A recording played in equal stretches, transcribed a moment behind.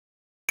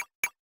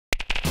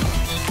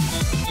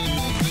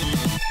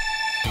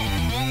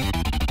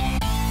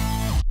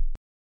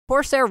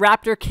Corsair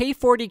Raptor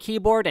K40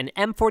 keyboard and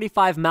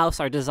M45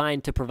 mouse are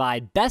designed to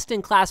provide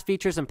best-in-class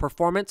features and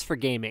performance for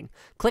gaming.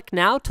 Click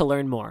now to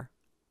learn more.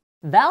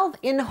 Valve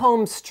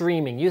in-home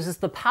streaming uses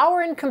the power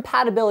and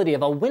compatibility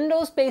of a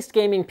Windows-based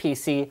gaming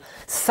PC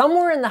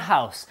somewhere in the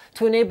house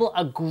to enable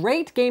a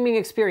great gaming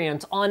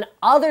experience on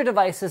other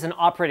devices and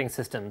operating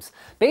systems.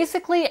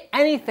 Basically,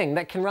 anything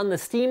that can run the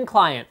Steam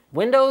client,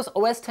 Windows,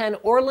 OS X,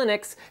 or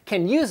Linux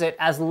can use it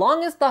as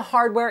long as the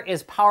hardware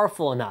is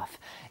powerful enough.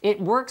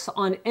 It works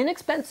on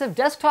inexpensive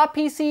desktop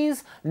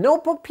PCs,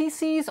 notebook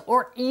PCs,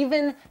 or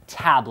even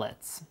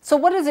tablets. So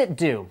what does it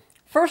do?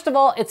 First of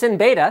all, it's in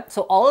beta,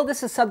 so all of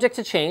this is subject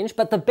to change,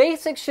 but the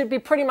basics should be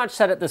pretty much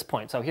set at this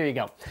point, so here you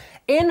go.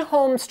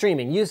 In-home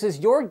streaming uses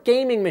your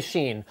gaming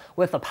machine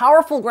with a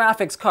powerful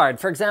graphics card,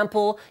 for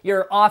example,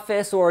 your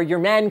office or your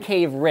man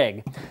cave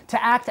rig,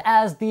 to act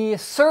as the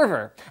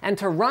server and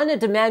to run a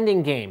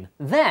demanding game.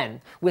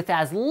 Then, with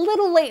as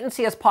little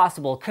latency as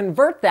possible,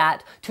 convert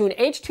that to an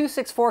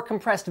H.264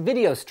 compressed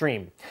video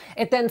stream.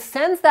 It then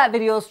sends that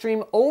video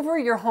stream over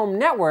your home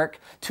network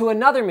to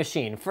another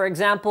machine, for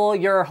example,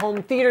 your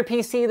home theater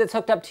PC that's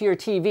hooked up to your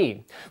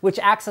TV, which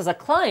acts as a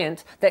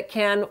client that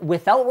can,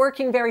 without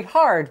working very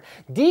hard,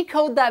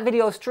 decode that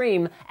video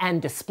stream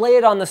and display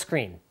it on the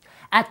screen.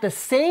 At the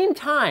same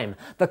time,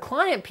 the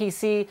client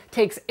PC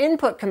takes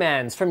input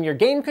commands from your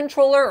game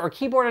controller or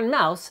keyboard and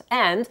mouse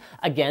and,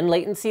 again,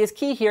 latency is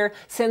key here,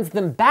 sends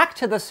them back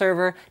to the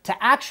server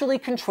to actually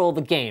control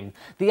the game.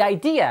 The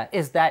idea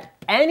is that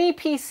any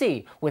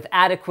PC with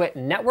adequate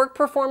network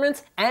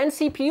performance and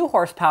CPU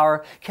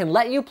horsepower can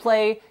let you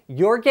play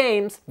your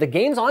games, the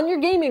games on your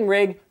gaming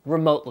rig,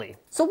 remotely.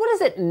 So what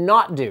does it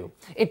not do?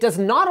 It does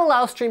not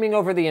allow streaming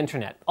over the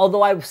internet,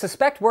 although I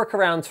suspect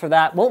workarounds for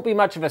that won't be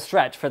much of a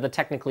stretch for the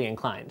technically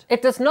inclined.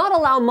 It does not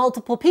allow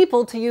multiple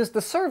people to use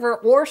the server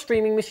or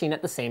streaming machine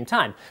at the same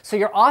time. So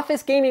your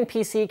office gaming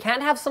PC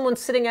can't have someone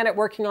sitting at it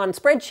working on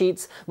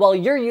spreadsheets while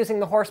you're using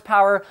the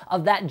horsepower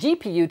of that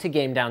GPU to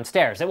game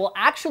downstairs. It will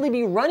actually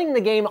be running the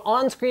game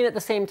on screen at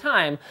the same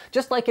time,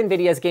 just like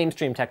NVIDIA's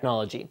GameStream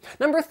technology.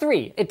 Number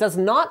 3, it does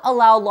not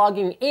allow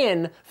logging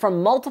in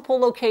from multiple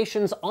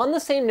locations on the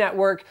same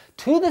network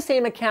to the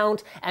same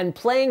account and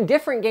playing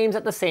different games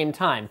at the same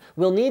time.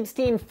 We'll need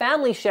Steam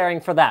family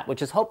sharing for that,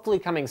 which is hopefully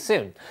coming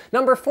soon.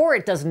 Number 4,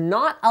 it does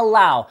not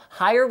allow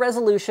higher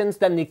resolutions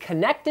than the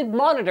connected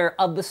monitor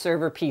of the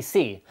server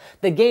PC.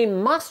 The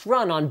game must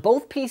run on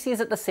both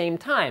PCs at the same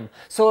time,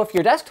 so if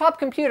your desktop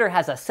computer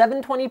has a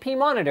 720p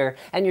monitor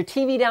and your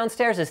TV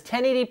downstairs is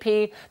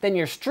 1080p, then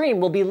your stream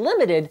will be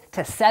limited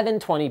to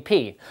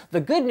 720p. The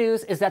good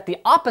news is that the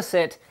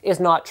opposite is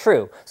not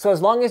true. So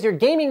as long as your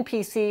gaming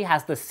PC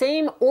has the same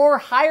or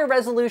higher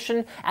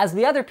resolution as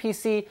the other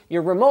PC,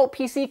 your remote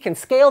PC can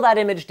scale that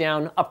image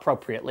down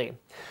appropriately.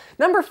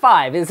 Number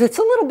 5 is it's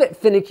a little bit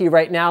finicky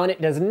right now and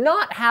it does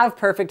not have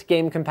perfect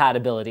game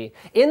compatibility.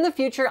 In the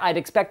future, I'd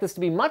expect this to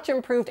be much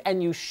improved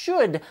and you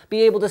should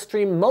be able to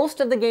stream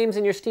most of the games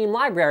in your Steam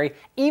library,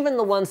 even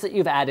the ones that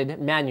you've added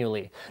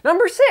manually.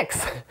 Number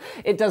 6,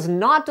 it does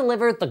not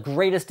deliver the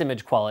greatest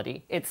image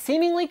quality. It's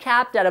seemingly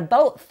capped at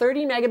about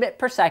 30 megabit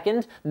per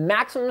second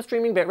maximum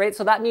streaming bitrate,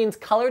 so that means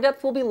color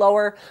depth will be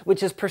lower,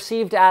 which is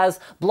perceived as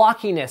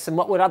blockiness and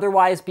what would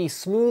otherwise be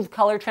smooth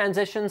color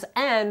transitions,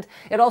 and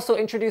it also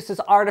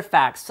introduces artifacts,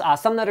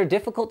 some that are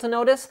difficult to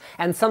notice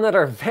and some that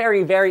are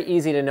very, very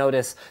easy to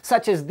notice,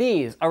 such as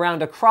these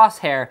around a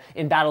crosshair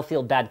in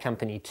Battlefield Bad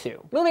Company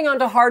 2. Moving on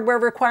to hardware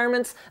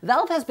requirements,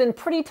 Valve has been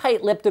pretty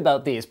tight-lipped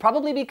about these,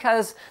 probably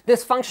because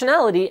this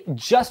functionality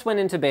just went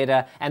into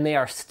beta and they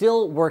are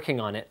still working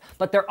on it.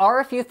 But there are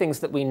a few things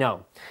that we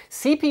know.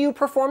 CPU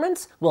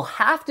performance will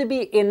have to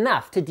be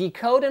enough to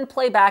decode and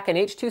play back an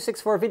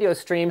H.264 video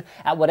stream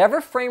at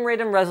whatever frame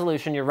rate and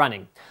resolution you're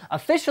running.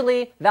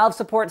 Officially, Valve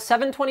supports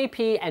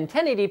 720p and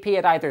 1080p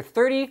at either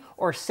 30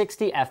 or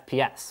 60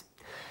 FPS.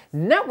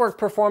 Network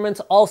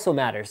performance also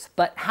matters,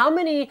 but how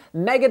many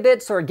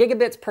megabits or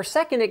gigabits per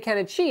second it can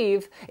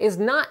achieve is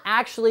not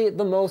actually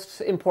the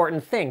most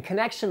important thing.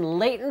 Connection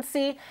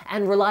latency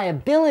and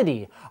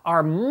reliability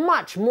are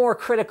much more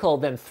critical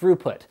than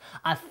throughput.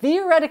 A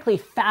theoretically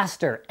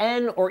faster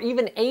N or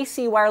even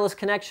AC wireless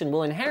connection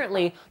will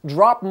inherently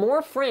drop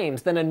more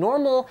frames than a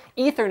normal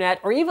Ethernet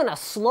or even a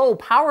slow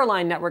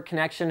powerline network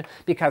connection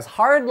because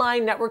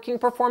hardline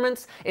networking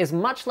performance is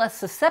much less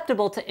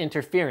susceptible to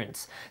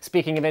interference.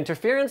 Speaking of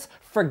interference,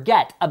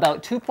 forget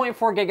about 2.4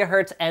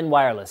 gigahertz and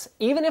wireless.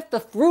 Even if the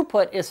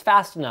throughput is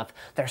fast enough,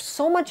 there's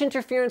so much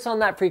interference on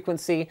that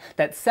frequency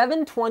that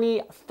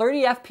 720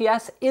 30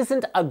 FPS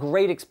isn't a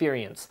great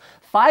experience.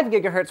 5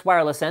 gigahertz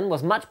wireless N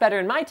was much better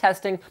in my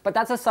testing, but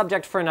that's a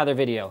subject for another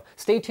video.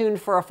 Stay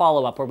tuned for a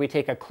follow-up where we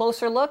take a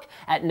closer look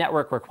at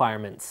network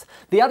requirements.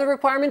 The other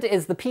requirement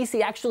is the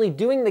PC actually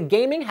doing the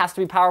gaming has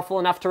to be powerful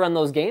enough to run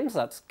those games.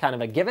 That's kind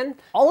of a given.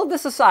 All of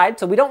this aside,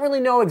 so we don't really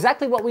know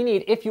exactly what we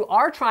need. If you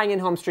are trying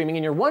in-home streaming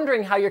and you're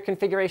wondering how your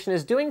configuration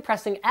is doing,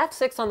 pressing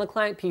F6 on the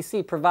client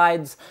PC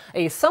provides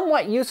a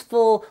somewhat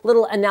useful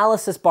little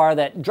analysis bar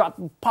that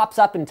pops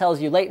up and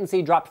tells you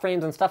latency, dropped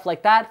frames, and stuff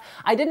like that.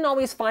 I didn't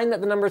always find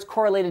that the numbers correlated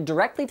correlated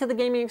directly to the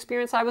gaming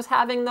experience I was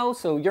having though,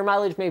 so your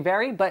mileage may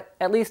vary, but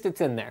at least it's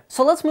in there.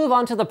 So let's move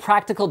on to the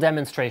practical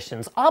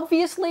demonstrations.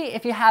 Obviously,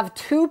 if you have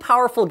two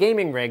powerful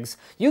gaming rigs,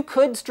 you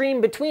could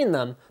stream between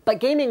them, but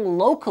gaming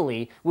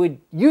locally would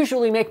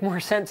usually make more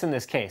sense in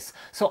this case.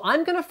 So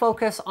I'm gonna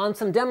focus on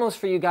some demos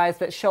for you guys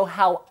that show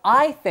how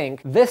I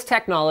think this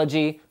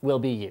technology will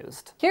be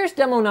used. Here's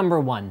demo number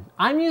 1.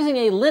 I'm using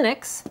a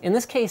Linux, in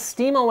this case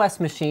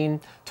SteamOS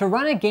machine, to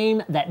run a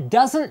game that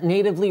doesn't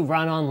natively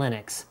run on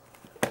Linux.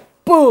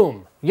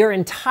 Boom! Your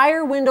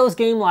entire Windows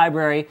game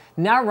library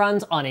now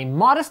runs on a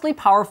modestly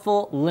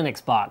powerful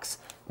Linux box.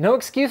 No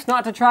excuse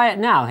not to try it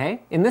now,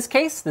 hey? In this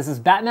case, this is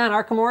Batman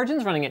Arkham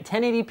Origins running at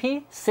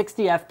 1080p,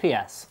 60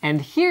 FPS. And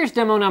here's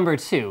demo number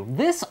 2.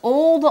 This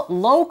old,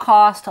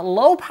 low-cost,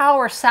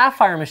 low-power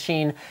Sapphire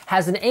machine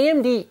has an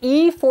AMD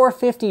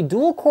E450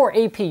 dual-core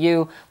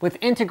APU with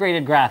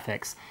integrated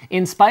graphics.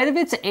 In spite of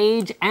its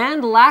age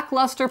and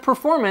lackluster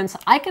performance,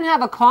 I can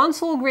have a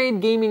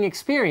console-grade gaming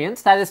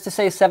experience, that is to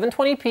say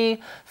 720p,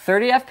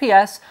 30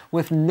 FPS,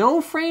 with no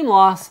frame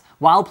loss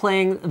while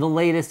playing the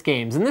latest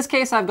games. In this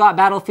case, I've got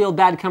Battlefield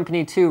Bad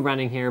Company 2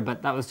 running here,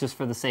 but that was just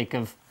for the sake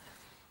of,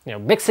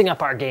 mixing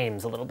up our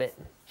games a little bit.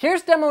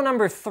 Here's demo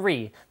number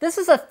 3. This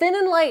is a thin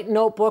and light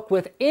notebook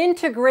with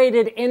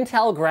integrated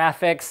Intel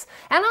graphics,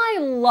 and I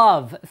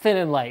love thin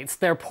and lights.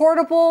 They're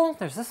portable.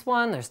 There's this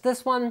one, there's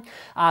this one.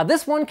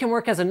 This one can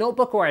work as a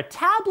notebook or a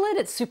tablet.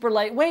 It's super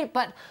lightweight,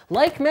 but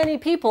like many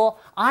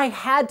people, I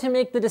had to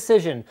make the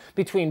decision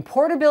between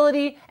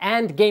portability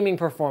and gaming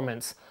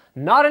performance.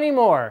 Not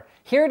anymore.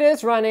 Here it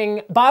is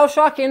running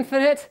BioShock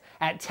Infinite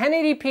at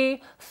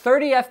 1080p,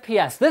 30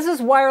 FPS. This is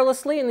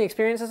wirelessly and the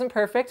experience isn't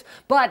perfect,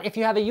 but if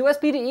you have a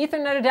USB to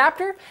Ethernet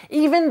adapter,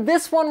 even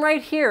this one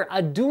right here,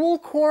 a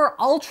dual-core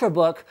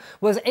Ultrabook,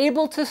 was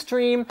able to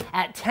stream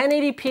at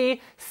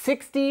 1080p,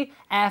 60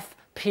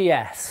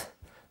 FPS.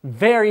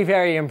 Very,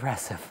 very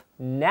impressive.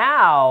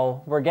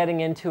 Now we're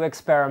getting into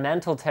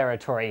experimental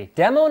territory.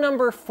 Demo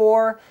number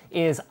 4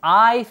 is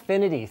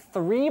iFinity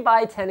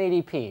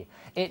 3x1080p.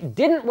 It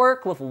didn't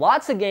work with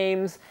lots of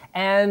games,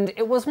 and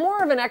it was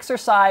more of an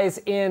exercise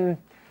in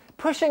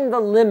pushing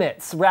the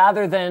limits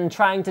rather than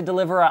trying to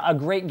deliver a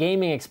great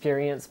gaming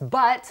experience,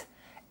 but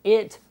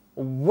it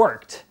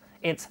worked.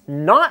 It's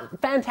not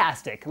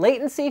fantastic.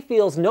 Latency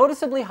feels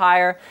noticeably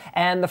higher,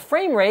 and the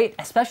frame rate,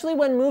 especially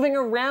when moving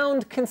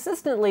around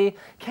consistently,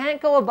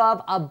 can't go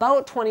above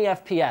about 20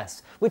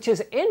 FPS, which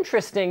is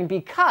interesting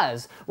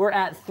because we're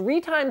at 3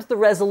 times the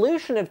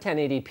resolution of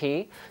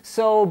 1080p,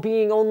 so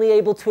being only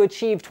able to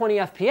achieve 20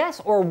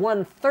 FPS or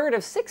 1/3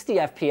 of 60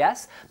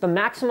 FPS, the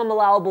maximum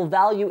allowable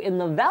value in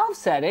the Valve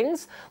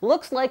settings,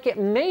 looks like it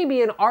may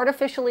be an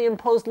artificially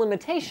imposed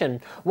limitation,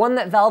 one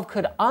that Valve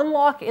could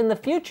unlock in the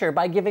future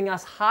by giving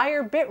us higher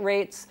bit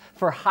rates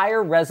for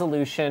higher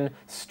resolution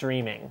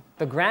streaming.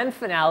 The grand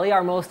finale,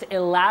 our most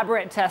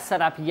elaborate test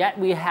setup yet,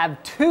 we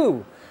have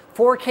 2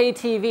 4K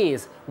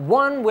TVs,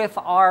 one with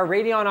our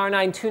Radeon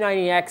R9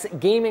 290X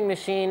gaming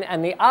machine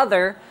and the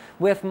other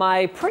with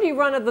my pretty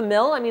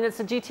run-of-the-mill, I mean it's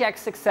a GTX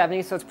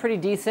 670 so it's pretty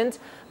decent,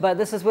 but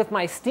this is with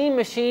my Steam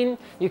machine.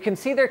 You can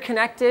see they're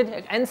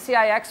connected.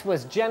 NCIX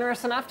was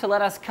generous enough to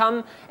let us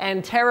come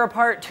and tear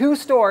apart 2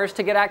 stores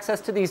to get access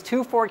to these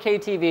 2 4K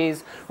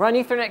TVs, run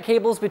Ethernet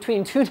cables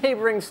between 2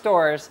 neighboring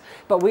stores,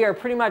 but we are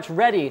pretty much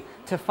ready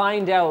to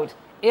find out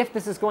if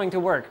this is going to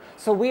work.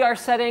 So we are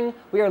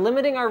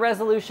limiting our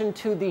resolution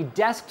to the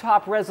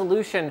desktop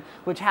resolution,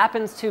 which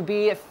happens to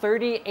be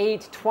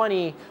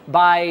 3820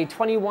 by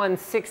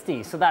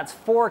 2160. So that's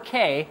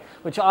 4K,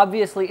 which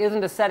obviously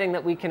isn't a setting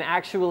that we can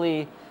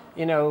actually,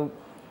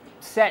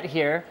 set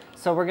here.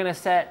 So we're gonna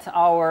set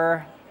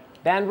our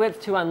bandwidth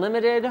to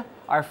unlimited,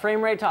 our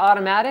frame rate to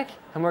automatic,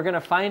 and we're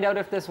gonna find out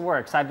if this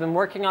works. I've been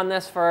working on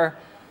this for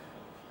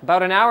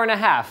about an hour and a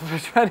half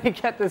trying to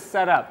get this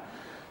set up.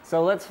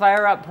 So let's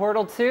fire up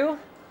Portal 2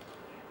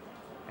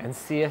 and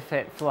see if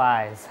it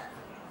flies.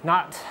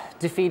 Not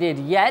defeated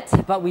yet,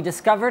 but we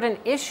discovered an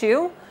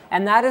issue,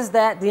 and that is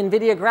that the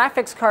NVIDIA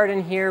graphics card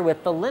in here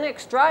with the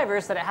Linux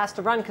drivers that it has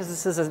to run, because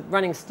this is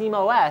running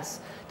SteamOS,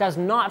 does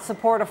not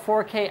support a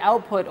 4K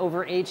output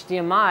over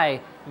HDMI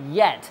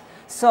yet.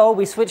 So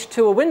we switched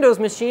to a Windows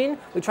machine.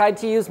 We tried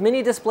to use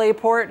Mini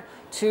DisplayPort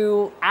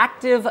to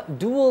active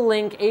dual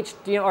link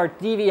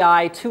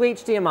DVI to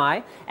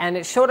HDMI, and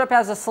it showed up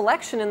as a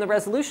selection in the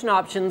resolution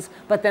options,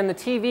 but then the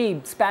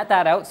TV spat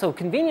that out, so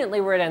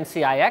conveniently we're at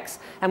NCIX,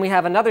 and we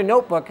have another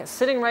notebook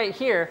sitting right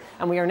here,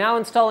 and we are now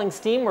installing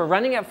Steam. We're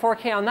running at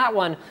 4K on that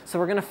one, so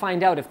we're gonna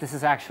find out if this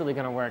is actually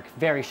gonna work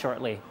very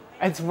shortly.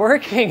 It's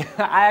working.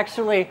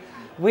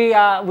 We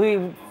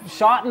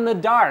shot in the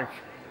dark.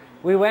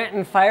 We went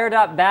and fired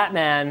up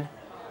Batman,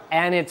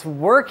 and it's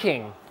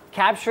working.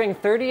 Capturing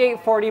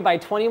 3840 by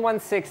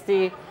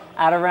 2160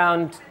 at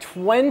around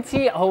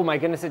 20, oh my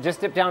goodness, it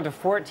just dipped down to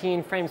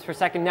 14 frames per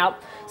second. Now,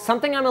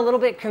 something I'm a little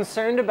bit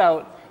concerned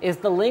about is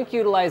the link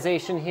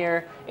utilization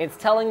here. It's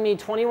telling me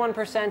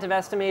 21% of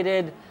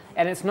estimated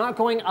and it's not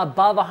going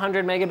above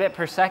 100 megabit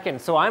per second.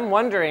 So I'm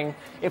wondering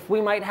if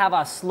we might have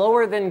a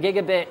slower than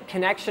gigabit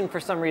connection for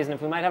some reason,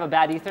 if we might have a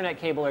bad Ethernet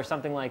cable or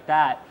something like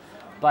that.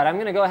 But I'm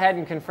going to go ahead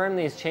and confirm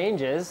these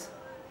changes.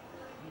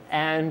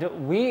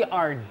 And we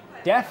are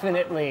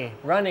definitely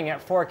running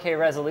at 4K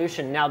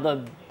resolution. Now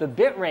the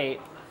bit rate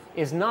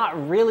is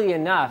not really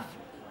enough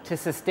to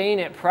sustain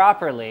it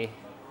properly.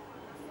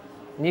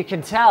 And you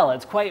can tell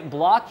it's quite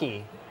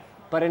blocky.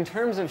 But in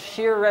terms of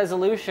sheer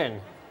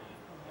resolution,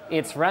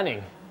 it's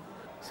running.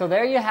 So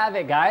there you have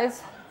it,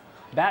 guys.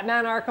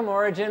 Batman Arkham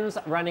Origins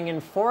running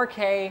in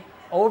 4K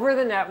over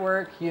the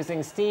network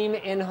using Steam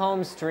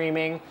in-home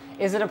streaming.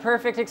 Is it a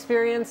perfect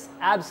experience?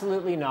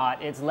 Absolutely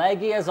not. It's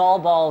laggy as all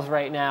balls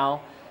right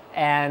now.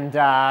 And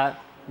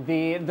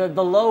the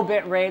low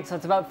bit rate, so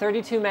it's about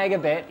 32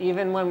 megabit,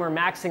 even when we're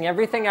maxing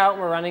everything out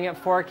and we're running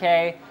at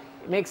 4K,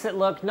 it makes it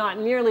look not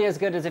nearly as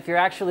good as if you're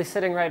actually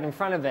sitting right in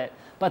front of it.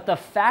 But the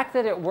fact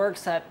that it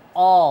works at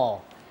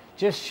all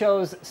just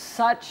shows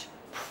such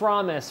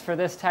promise for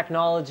this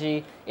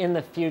technology in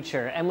the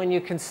future. And when you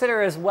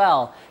consider as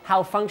well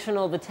how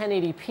functional the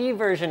 1080p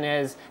version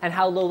is and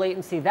how low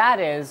latency that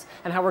is,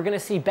 and how we're going to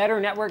see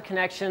better network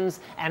connections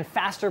and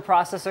faster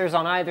processors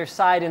on either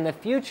side in the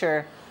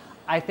future,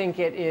 I think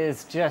it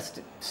is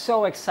just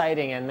so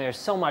exciting, and there's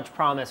so much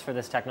promise for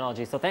this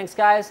technology. So thanks,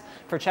 guys,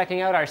 for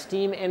checking out our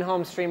Steam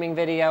in-home streaming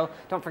video.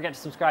 Don't forget to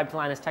subscribe to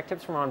Linus Tech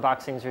Tips for more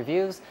unboxings,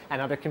 reviews,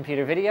 and other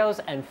computer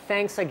videos. And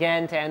thanks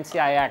again to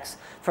NCIX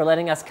for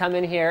letting us come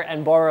in here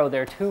and borrow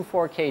their two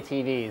 4K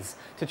TVs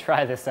to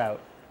try this out.